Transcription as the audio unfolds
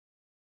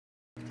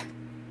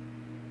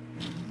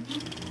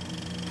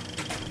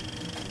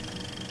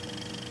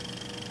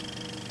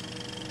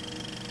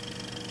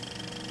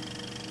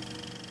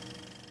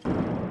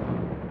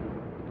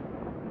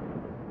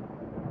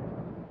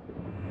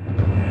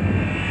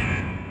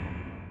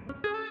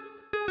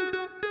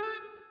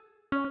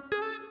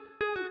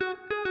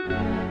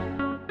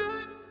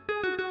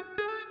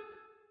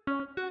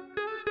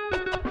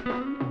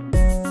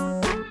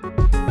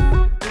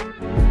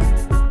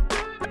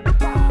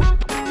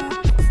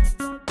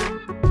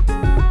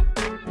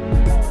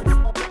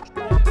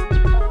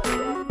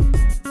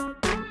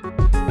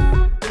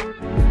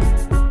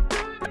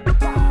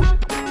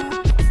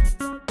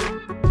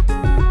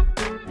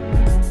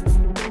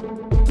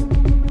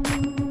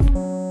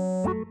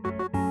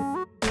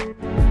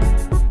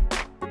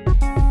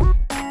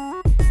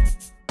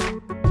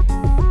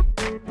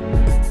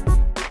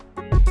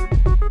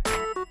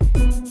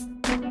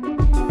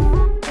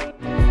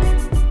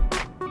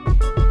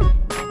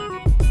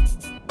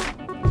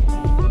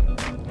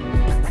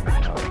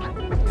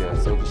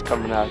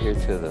coming out here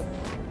to the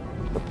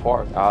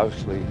park,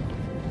 obviously,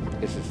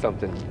 this is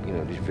something,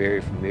 just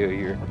very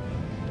familiar.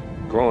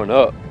 Growing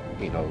up,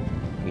 you know,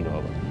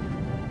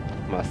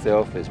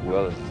 myself as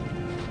well as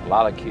a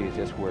lot of kids,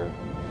 that's where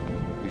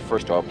we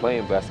first started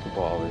playing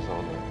basketball is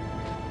on the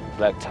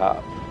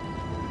blacktop,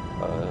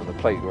 on the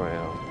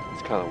playground.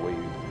 It's kind of where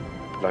you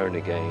learn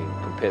the game,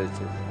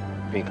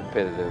 being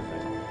competitive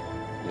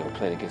and,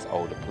 playing against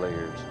older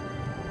players.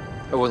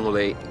 I wasn't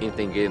gonna let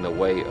anything get in the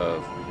way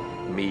of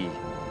me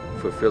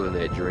fulfilling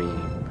that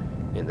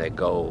dream and that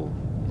goal.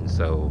 And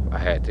so I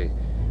had to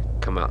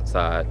come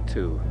outside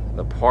to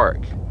the park.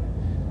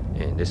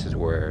 And this is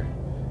where,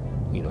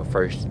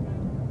 first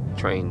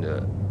trained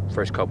the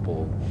first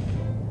couple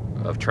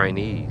of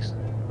trainees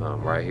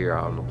right here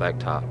out on the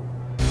blacktop.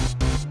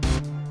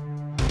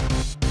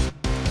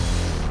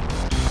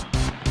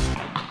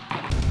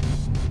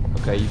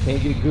 Okay, you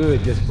can't get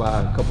good just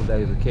by a couple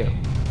days of camp.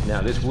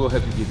 Now, this will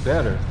help you get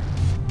better,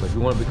 but if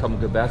you want to become a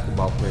good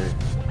basketball player,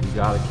 you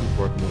gotta keep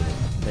working on it,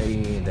 day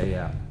in, day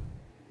out.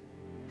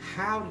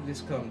 How did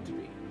this come to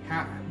be?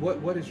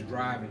 What is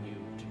driving you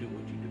to do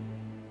what you do?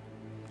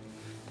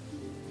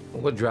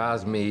 What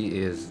drives me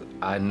is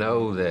I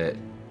know that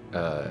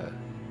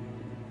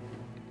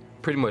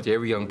pretty much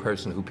every young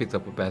person who picks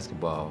up a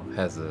basketball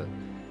has a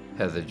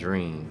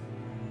dream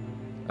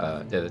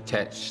that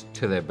attached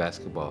to their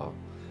basketball.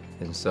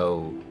 And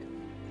so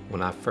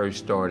when I first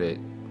started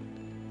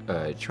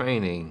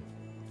training,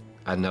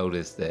 I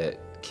noticed that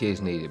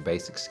kids needed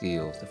basic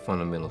skills, the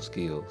fundamental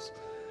skills,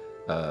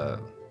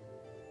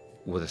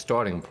 was a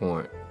starting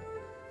point.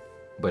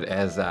 But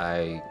as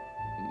I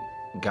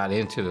got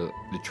into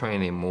the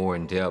training more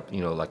in depth,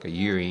 like a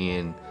year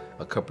in,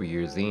 a couple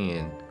years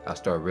in, I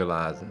started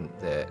realizing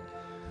that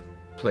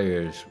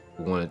players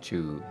wanted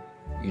to,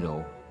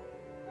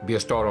 be a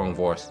starter on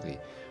varsity,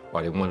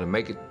 or they wanted to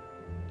make it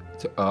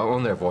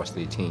on their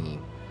varsity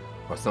team,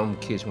 or some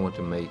kids want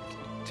to make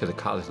to the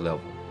college level.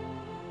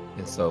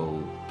 And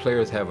so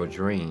players have a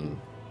dream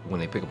when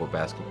they pick up a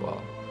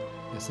basketball.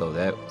 And so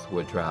that's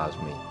what drives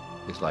me.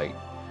 It's like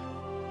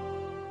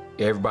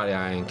everybody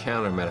I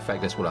encounter, matter of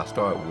fact, that's what I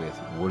start with.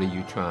 What are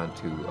you trying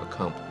to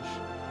accomplish?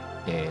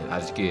 And I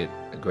just get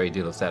a great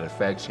deal of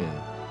satisfaction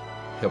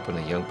helping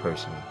a young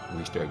person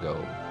reach their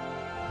goal.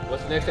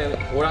 What's the next thing?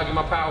 Where do I get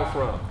my power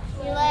from?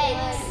 Your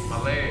legs. My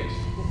legs.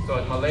 So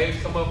as my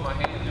legs come up, my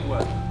hands do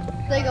what?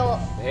 They go up.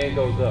 The hand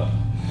goes up.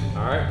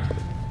 All right?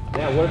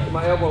 Now, what should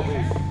my elbow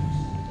be?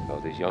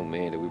 This young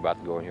man that we're about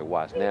to go in here and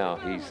watch now,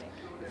 he's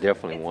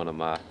definitely one of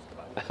my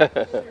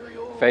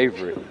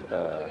favorite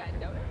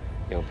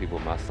young people,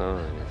 my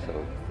son. And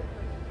so,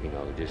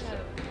 just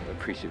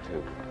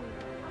appreciative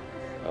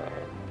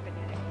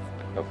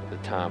of the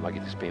time I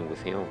get to spend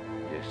with him,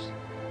 just,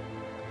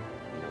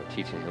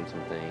 teaching him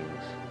some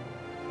things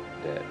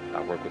that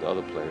I work with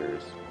other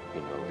players,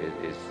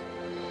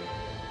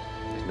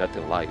 it's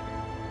nothing like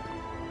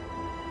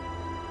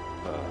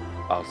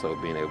also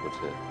being able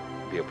to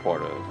be a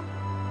part of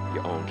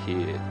your own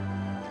kid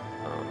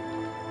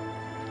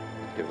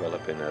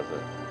developing as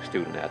a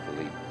student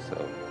athlete. So,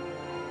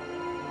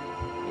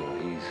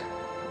 he's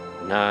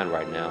 9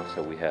 right now,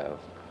 so we have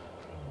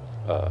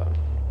a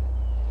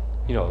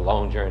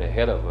long journey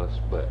ahead of us,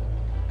 but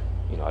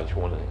I just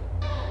want to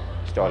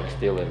start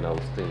instilling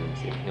those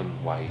things in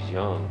him while he's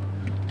young.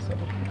 So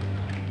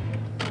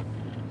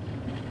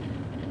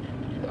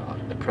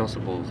the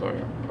principles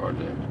are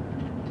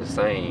the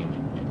same.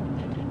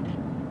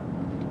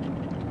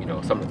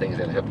 Some of the things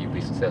that help you be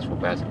successful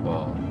in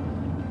basketball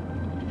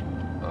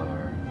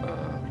are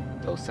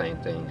those same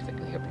things that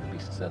can help you be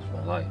successful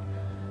in life.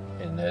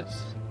 And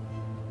that's,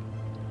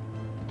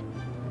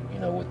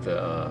 with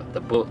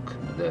the book,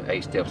 The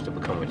 8 Steps to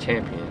Become a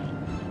Champion,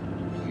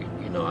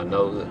 I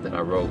know that I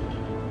wrote,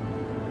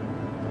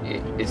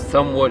 it's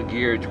somewhat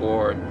geared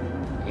toward,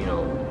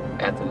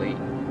 athlete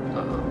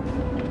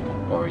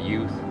or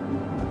youth.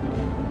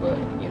 But,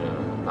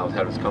 I was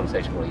having this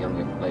conversation with a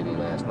young lady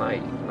last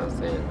night, and I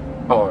said,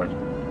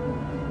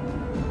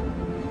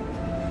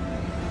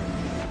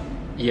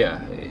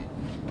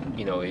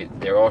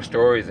 there are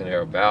stories in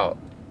there about,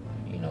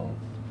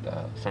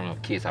 some of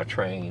the kids I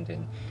trained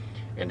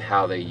and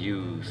how they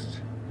used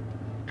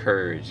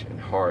courage and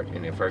heart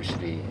and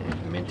adversity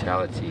and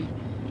mentality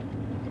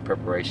and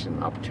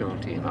preparation,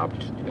 opportunity and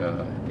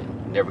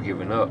never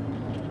giving up,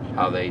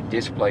 how they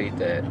displayed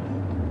that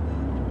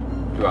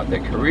throughout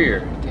their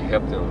career to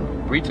help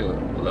them reach a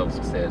level of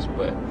success.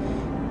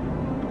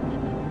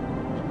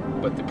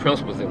 But the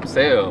principles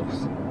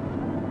themselves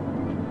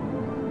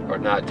are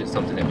not just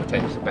something that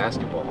pertains to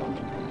basketball.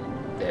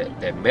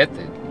 That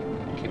method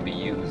can be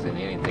used in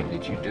anything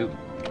that you do.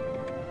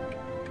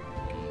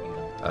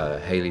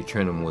 Haley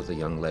Trenum was a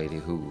young lady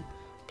who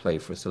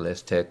played for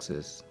Celeste,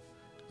 Texas,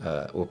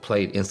 or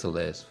played in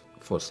Celeste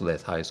for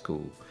Celeste High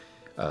School,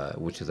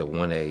 which is a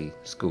 1A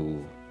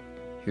school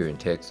here in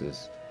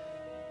Texas.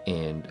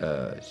 And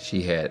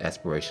she had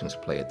aspirations to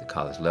play at the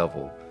college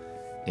level.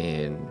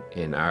 And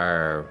in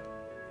our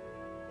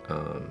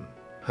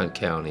Hunt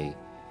County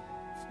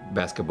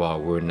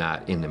basketball, we're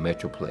not in the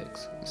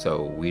Metroplex,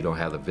 so we don't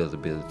have the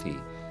visibility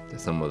that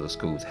some other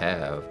schools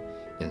have.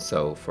 And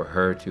so for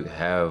her to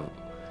have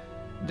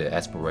the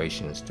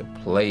aspirations to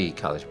play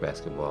college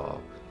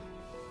basketball,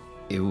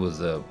 it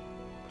was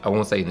I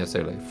won't say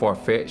necessarily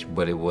far-fetched,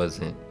 but it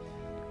wasn't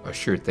a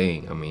sure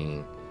thing. I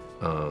mean,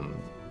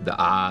 the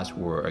odds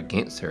were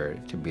against her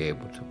to be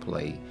able to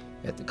play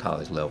at the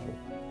college level.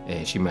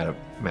 And she, matter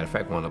of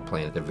fact, wanted to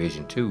play at the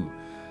Division II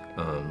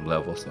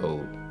level.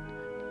 So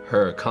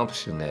her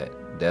accomplishing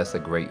that's a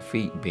great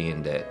feat,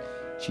 being that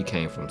she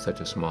came from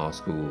such a small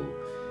school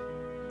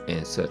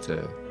in such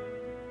an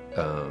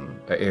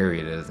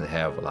area that doesn't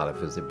have a lot of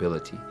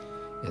visibility.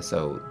 And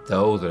so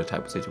those are the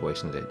type of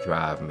situations that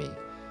drive me,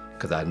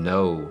 because I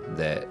know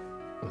that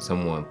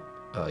when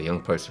a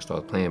young person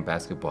starts playing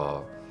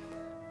basketball,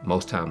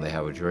 most time they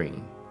have a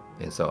dream.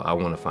 And so I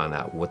want to find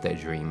out what that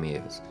dream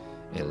is,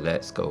 and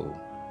let's go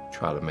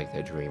try to make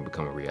that dream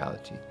become a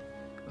reality.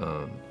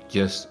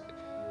 Just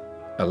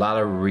a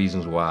lot of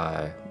reasons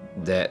why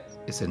that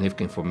is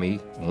significant for me.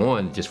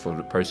 One, just for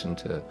the person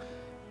to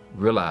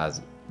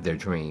realize their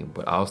dream,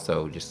 but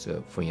also just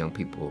for young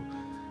people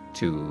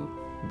to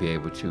be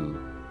able to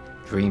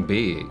dream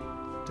big,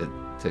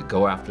 to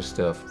go after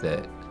stuff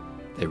that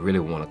they really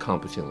want to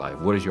accomplish in life.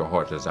 What is your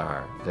heart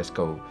desire? Let's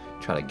go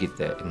try to get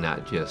that and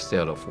not just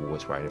settle for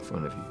what's right in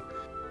front of you.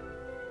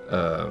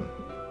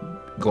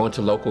 Going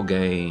to local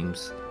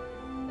games,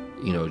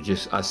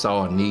 just I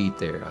saw a need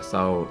there. I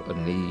saw a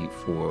need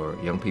for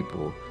young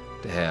people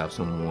to have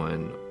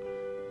someone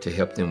to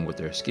help them with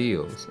their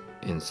skills.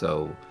 And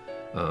so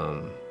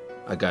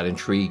I got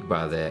intrigued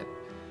by that.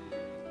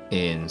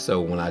 And so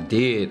when I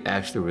did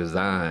actually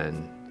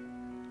resign,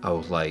 I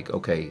was like,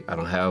 okay, I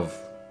don't have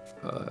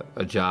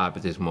a job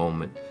at this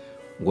moment.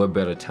 What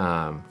better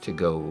time to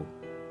go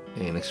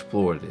and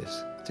explore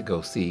this, to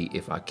go see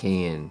if I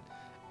can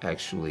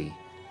actually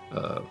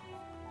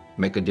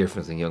make a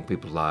difference in young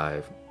people's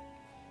lives.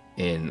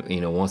 And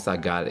once I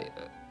got it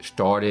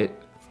started,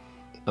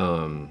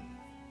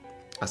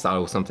 I saw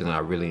it was something that I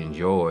really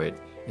enjoyed.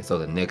 And so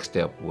the next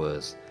step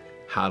was,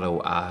 how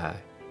do I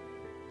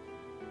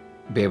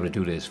be able to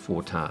do this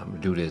full time,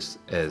 do this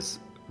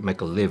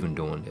make a living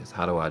doing this?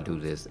 How do I do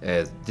this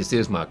as this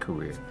is my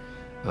career?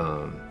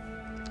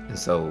 And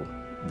so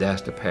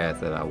that's the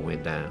path that I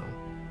went down.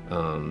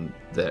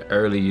 The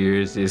early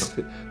years is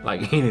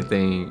like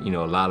anything,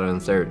 a lot of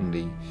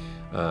uncertainty,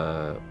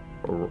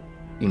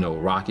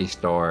 rocky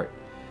start.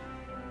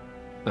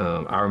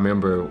 I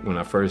remember when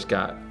I first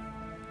got,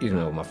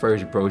 my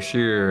first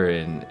brochure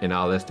and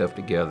all that stuff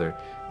together,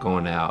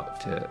 going out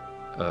to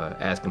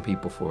asking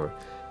people for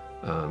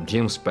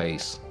gym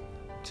space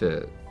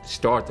to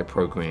start the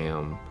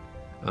program.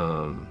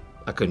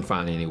 I couldn't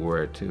find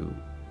anywhere to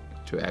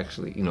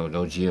actually,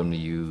 no gym to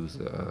use,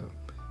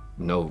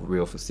 no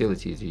real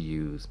facility to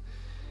use.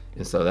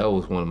 And so that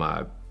was one of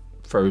my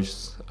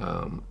first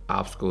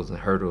obstacles and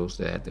hurdles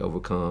that I had to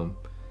overcome.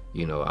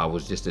 I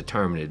was just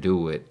determined to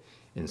do it.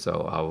 And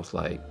so I was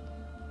like,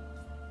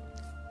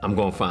 I'm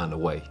gonna find a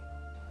way.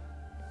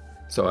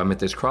 So I'm at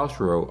this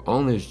crossroad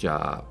on this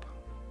job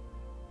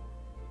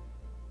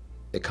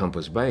at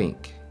Compass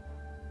Bank,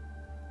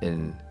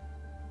 and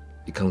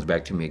it comes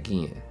back to me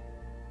again.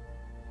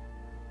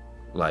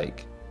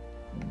 Like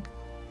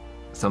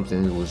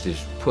something was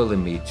just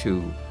pulling me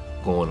to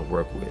going to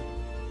work with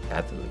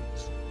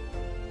athletes,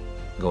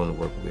 going to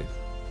work with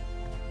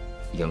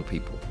young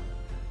people.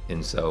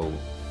 And so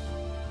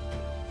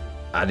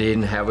I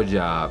didn't have a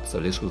job, so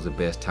this was the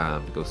best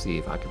time to go see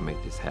if I could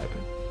make this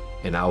happen.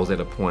 And I was at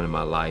a point in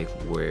my life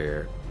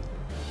where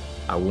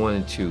I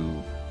wanted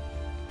to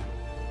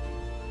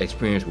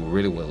experience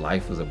what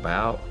life was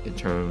about, in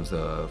terms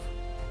of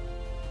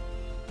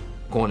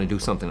going to do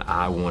something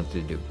I wanted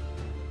to do.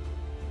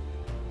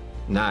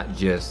 Not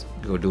just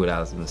go do it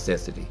out of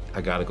necessity.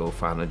 I gotta go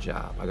find a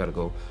job, I gotta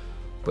go.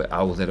 But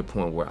I was at a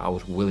point where I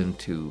was willing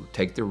to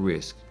take the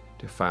risk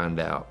to find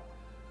out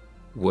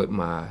what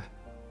my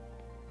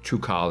true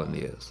calling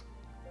is.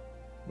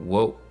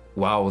 Why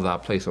was I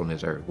placed on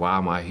this earth? Why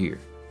am I here?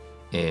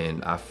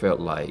 And I felt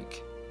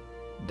like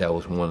that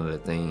was one of the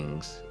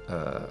things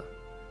that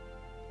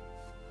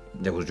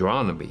was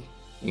drawn to me.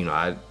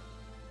 I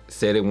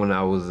said it when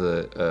I was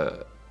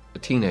a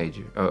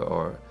teenager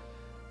or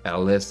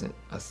adolescent,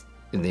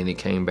 and then it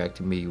came back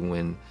to me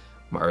when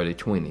my early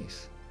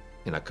 20s,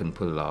 and I couldn't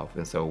put it off.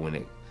 And so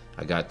when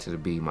I got to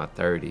be my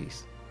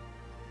 30s,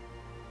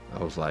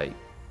 I was like,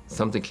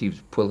 something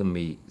keeps pulling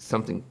me,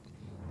 something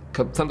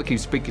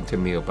keeps speaking to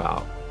me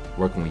about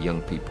working with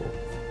young people.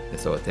 And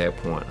so at that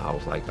point, I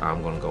was like,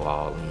 I'm gonna go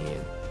all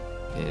in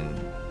and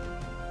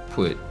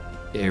put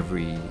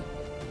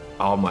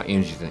all my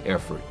energies and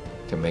effort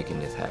to making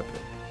this happen.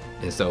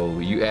 And so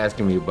you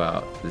asking me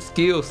about the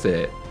skill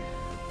set,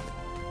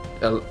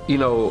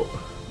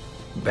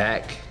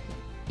 back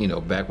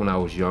when I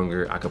was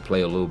younger, I could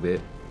play a little bit.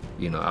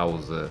 I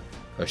was a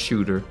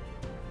shooter,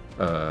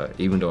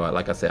 even though,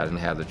 like I said, I didn't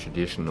have the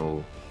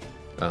traditional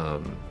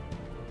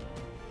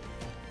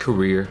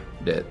career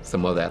that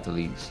some other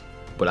athletes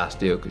but I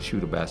still could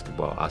shoot a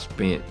basketball. I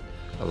spent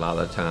a lot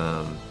of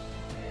time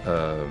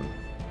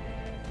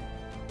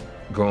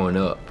growing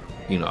up,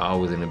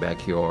 always in the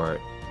backyard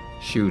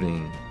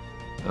shooting,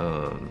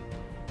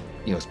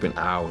 spent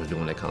hours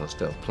doing that kind of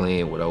stuff,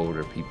 playing with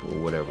older people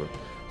or whatever.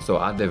 So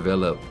I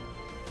developed,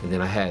 and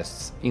then I had,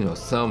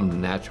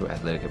 some natural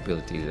athletic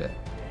ability that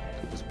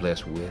I was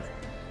blessed with.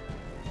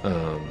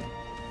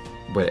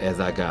 But as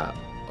I got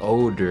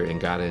older and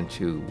got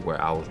into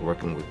where I was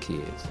working with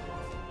kids,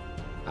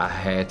 I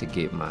had to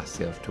get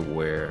myself to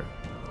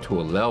a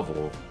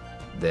level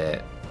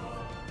that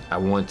I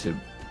want to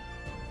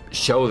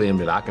show them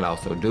that I can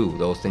also do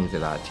those things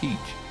that I teach,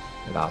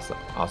 that I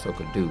also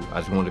could do. I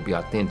just wanted to be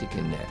authentic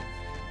in that.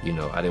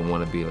 I didn't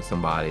want to be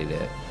somebody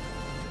that,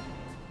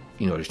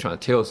 just trying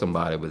to tell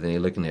somebody, but then they're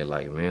looking at it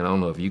like, man, I don't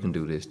know if you can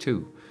do this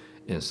too.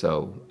 And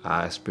so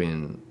I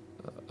spend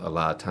a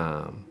lot of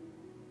time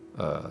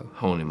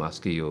honing my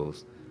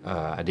skills.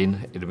 I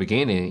didn't, at the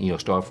beginning,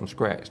 start from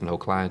scratch, no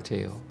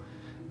clientele,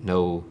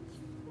 no,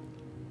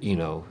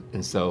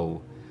 and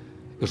so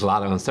it was a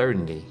lot of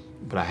uncertainty,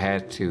 but I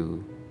had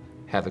to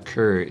have the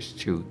courage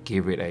to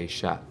give it a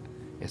shot.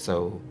 And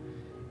so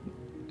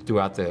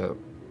throughout the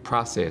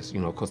process,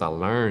 of course I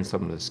learned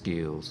some of the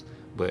skills,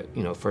 but,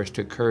 first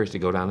took courage to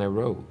go down that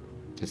road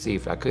to see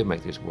if I could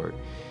make this work.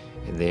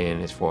 And then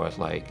as far as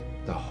like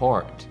the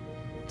heart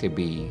to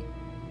be,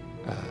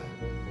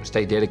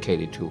 stay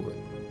dedicated to it,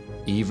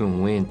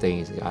 even when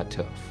things got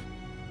tough,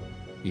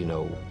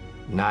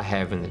 not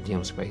having the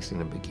gym space in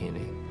the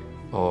beginning,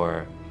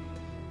 or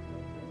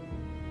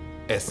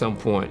at some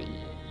point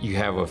you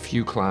have a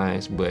few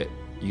clients, but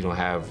you don't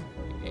have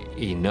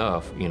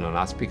enough, and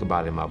I speak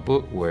about it in my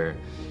book where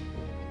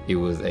it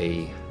was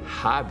a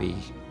hobby,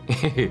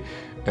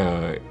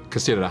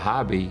 considered a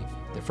hobby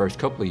the first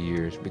couple of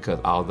years, because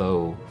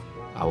although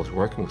I was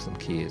working with some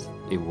kids,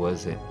 it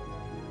was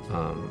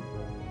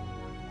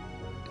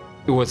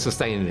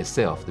sustaining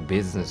itself. The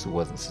business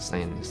wasn't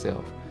sustaining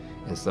itself.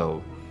 And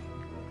so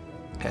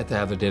I had to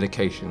have the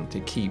dedication to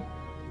keep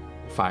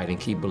fighting,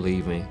 keep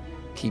believing,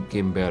 keep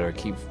getting better,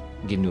 keep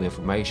getting new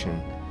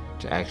information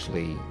to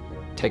actually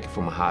take it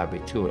from a hobby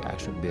to an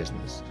actual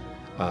business.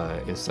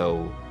 And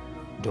so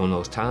during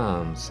those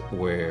times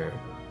where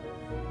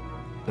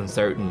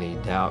uncertainty,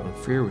 doubt, and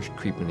fear was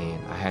creeping in,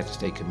 I had to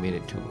stay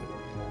committed to it.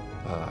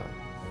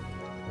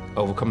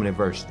 Overcoming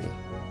adversity,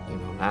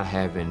 not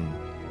having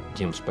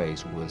gym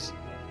space was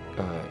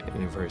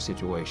an adverse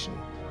situation.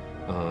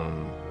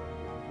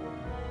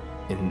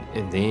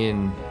 And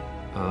then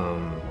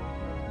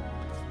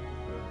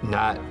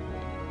not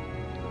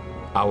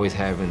always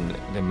having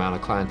the amount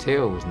of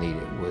clientele was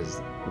needed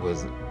was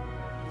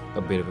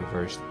a bit of an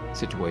adverse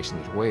situation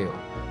as well.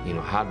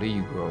 How do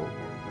you grow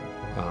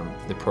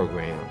the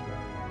program?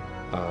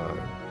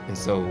 And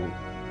so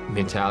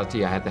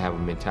mentality, I had to have a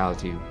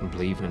mentality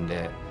believing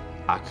that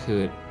I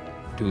could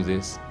do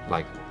this.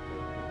 Like,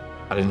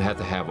 I didn't have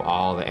to have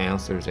all the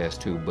answers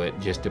but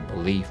just the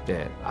belief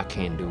that I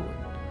can do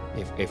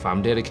it. If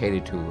I'm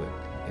dedicated to it,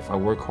 if I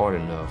work hard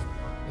enough,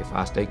 if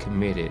I stay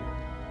committed,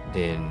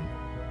 then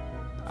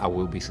I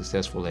will be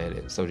successful at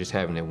it. So just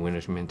having that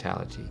winner's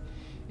mentality.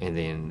 And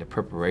then the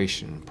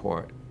preparation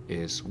part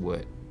is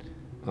what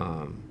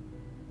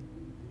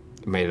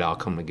made it all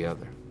come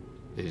together.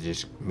 It's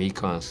just me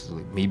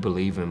constantly, me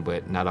believing,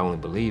 but not only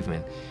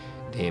believing,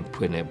 then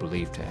putting that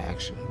belief to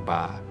action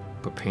by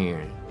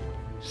preparing,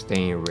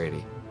 staying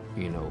ready,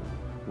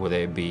 whether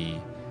it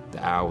be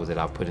the hours that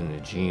I put in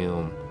the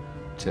gym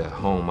to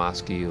hone my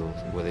skills,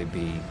 whether it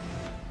be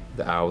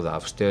the hours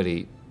I've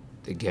studied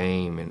the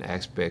game and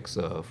aspects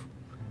of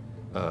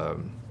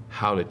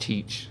how to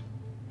teach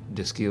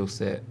the skill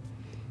set,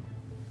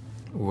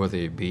 whether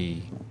it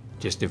be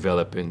just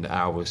developing the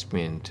hours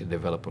spent to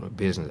develop on a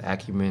business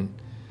acumen.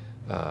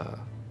 And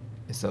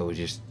so it's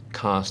just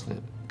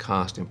constant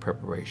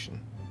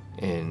preparation,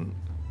 and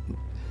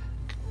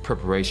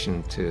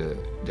preparation to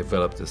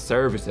develop the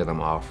service that I'm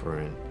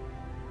offering,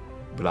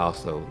 but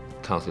also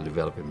constantly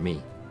developing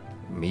me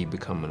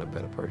becoming a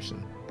better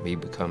person, me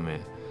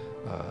becoming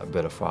a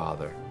better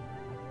father,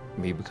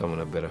 me becoming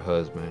a better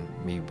husband,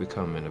 me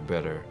becoming a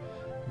better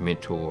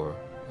mentor,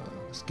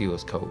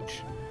 skills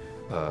coach.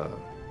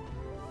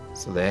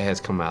 So that has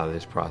come out of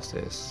this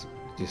process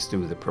just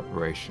through the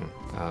preparation.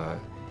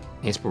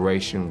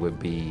 Inspiration would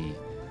be,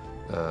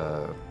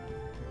 I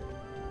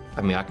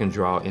can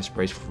draw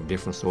inspiration from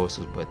different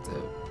sources, but the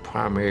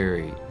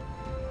primary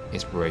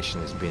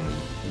inspiration has been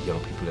the young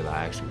people that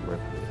I actually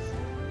work with.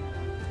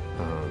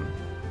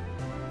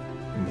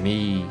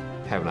 Me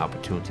having an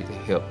opportunity to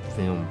help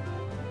them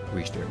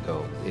reach their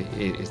goal,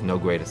 it's no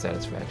greater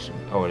satisfaction.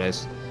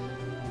 That's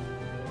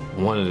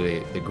one of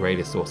the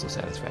greatest sources of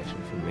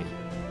satisfaction for me,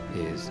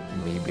 is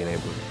me being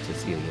able to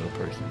see a young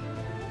person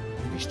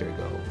reach their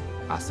goal.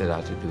 I set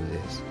out to do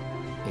this,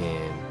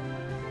 and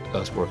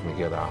us working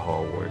together, our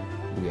hard work,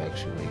 we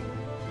actually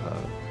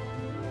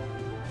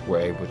were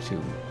able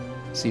to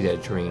see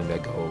that dream,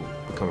 that goal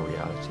become a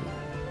reality.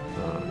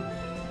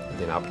 And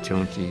then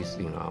opportunities,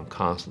 I'm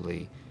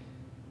constantly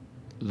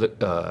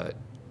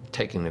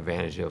taking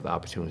advantage of the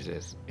opportunities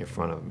that's in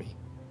front of me.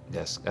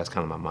 That's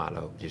kind of my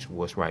motto. Just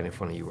what's right in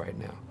front of you right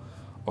now.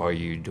 Are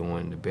you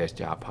doing the best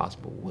job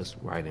possible? What's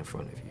right in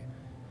front of you?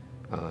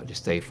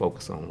 Just stay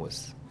focused on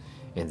what's,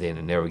 and then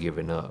the never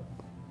giving up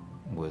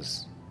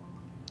was,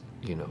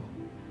 you know,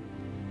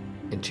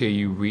 until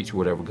you reach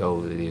whatever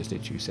goal it is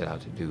that you set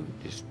out to do,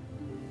 just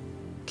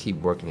keep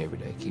working every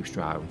day, keep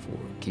striving for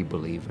it, keep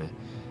believing.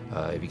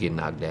 If you get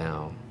knocked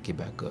down, get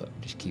back up,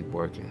 just keep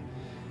working.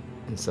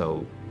 And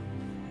so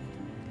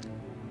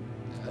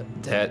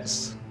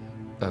that's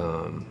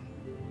some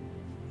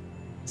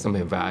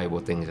invaluable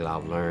things that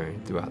I've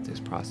learned throughout this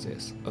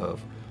process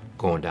of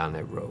going down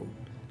that road,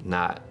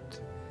 not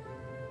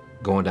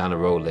going down the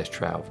road less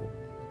traveled,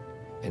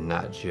 and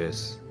not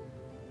just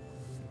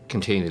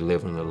continue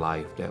living a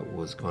life that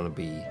was going to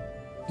be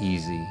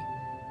easy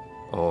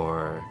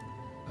or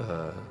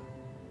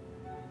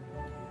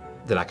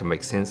that I can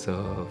make sense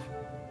of,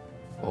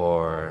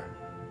 or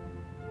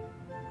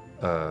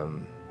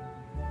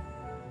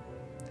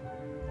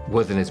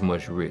wasn't as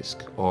much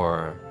risk,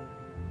 or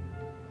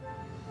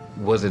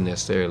wasn't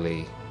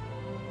necessarily,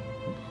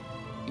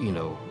 you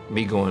know,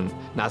 me going,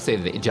 not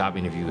saying that the job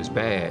interview is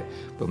bad,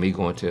 but me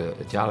going to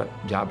a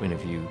job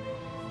interview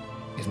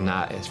is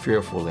not as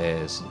fearful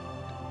as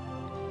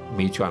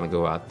me trying to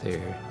go out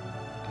there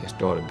and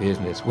start a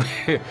business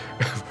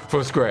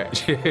from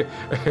scratch.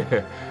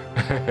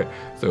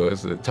 So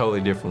it's a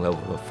totally different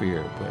level of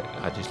fear, but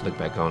I just look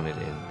back on it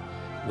and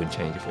wouldn't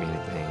change it for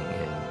anything.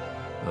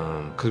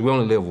 And because we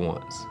only live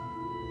once.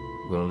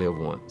 We only live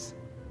once.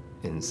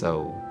 And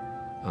so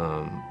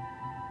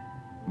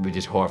it was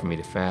just hard for me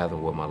to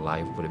fathom what my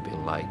life would have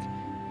been like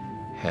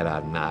had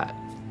I not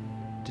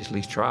just at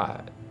least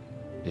tried.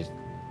 Just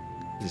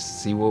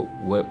see what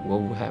would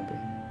happen,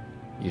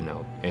 you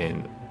know.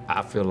 And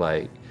I feel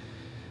like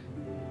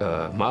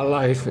my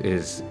life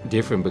is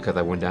different because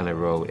I went down that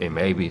road, and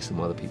maybe some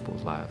other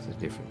people's lives is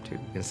different too.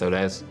 And so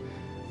that's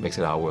makes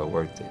it all well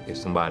worth it. If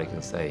somebody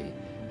can say,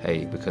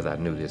 hey, because I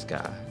knew this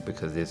guy,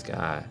 because this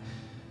guy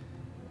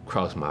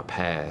crossed my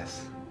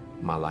path,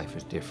 my life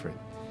is different,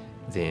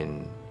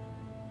 then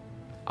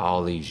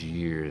all these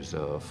years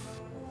of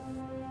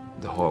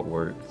the hard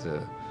work,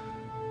 the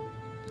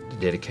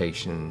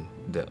dedication,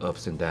 the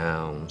ups and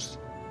downs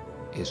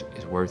is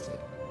worth it.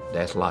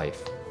 That's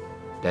life.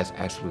 That's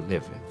actually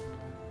living.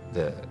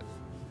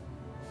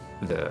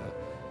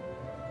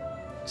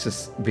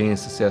 Being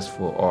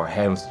successful or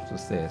having some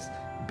success,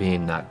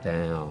 being knocked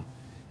down,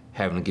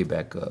 having to get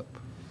back up,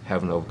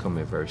 having to overcome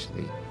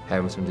adversity,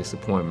 having some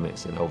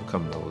disappointments and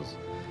overcoming those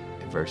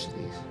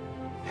adversities,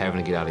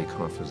 having to get out of your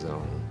comfort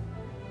zone,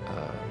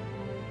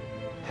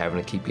 having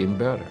to keep getting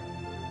better.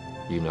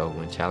 You know,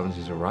 when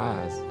challenges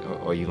arise,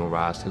 are you gonna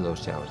rise to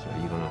those challenges? Are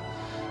you gonna?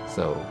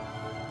 So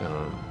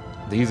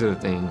these are the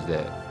things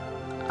that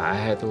I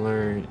had to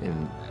learn,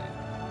 and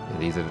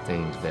these are the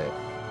things that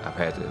I've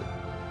had to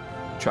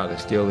try to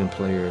instill in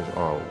players,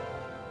 or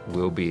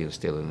will be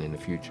instilling in the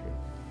future.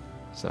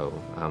 So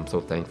I'm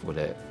so thankful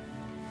that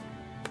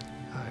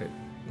I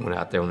went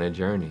out there on that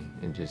journey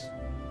and just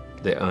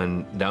the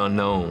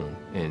unknown,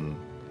 and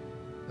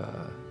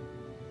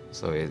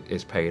so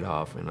it's paid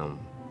off, and I'm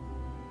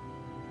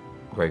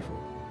grateful.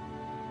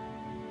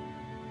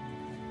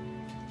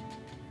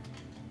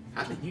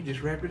 I think you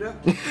just wrapped it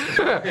up.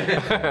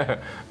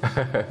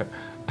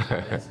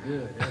 That's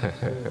good. That's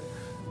good.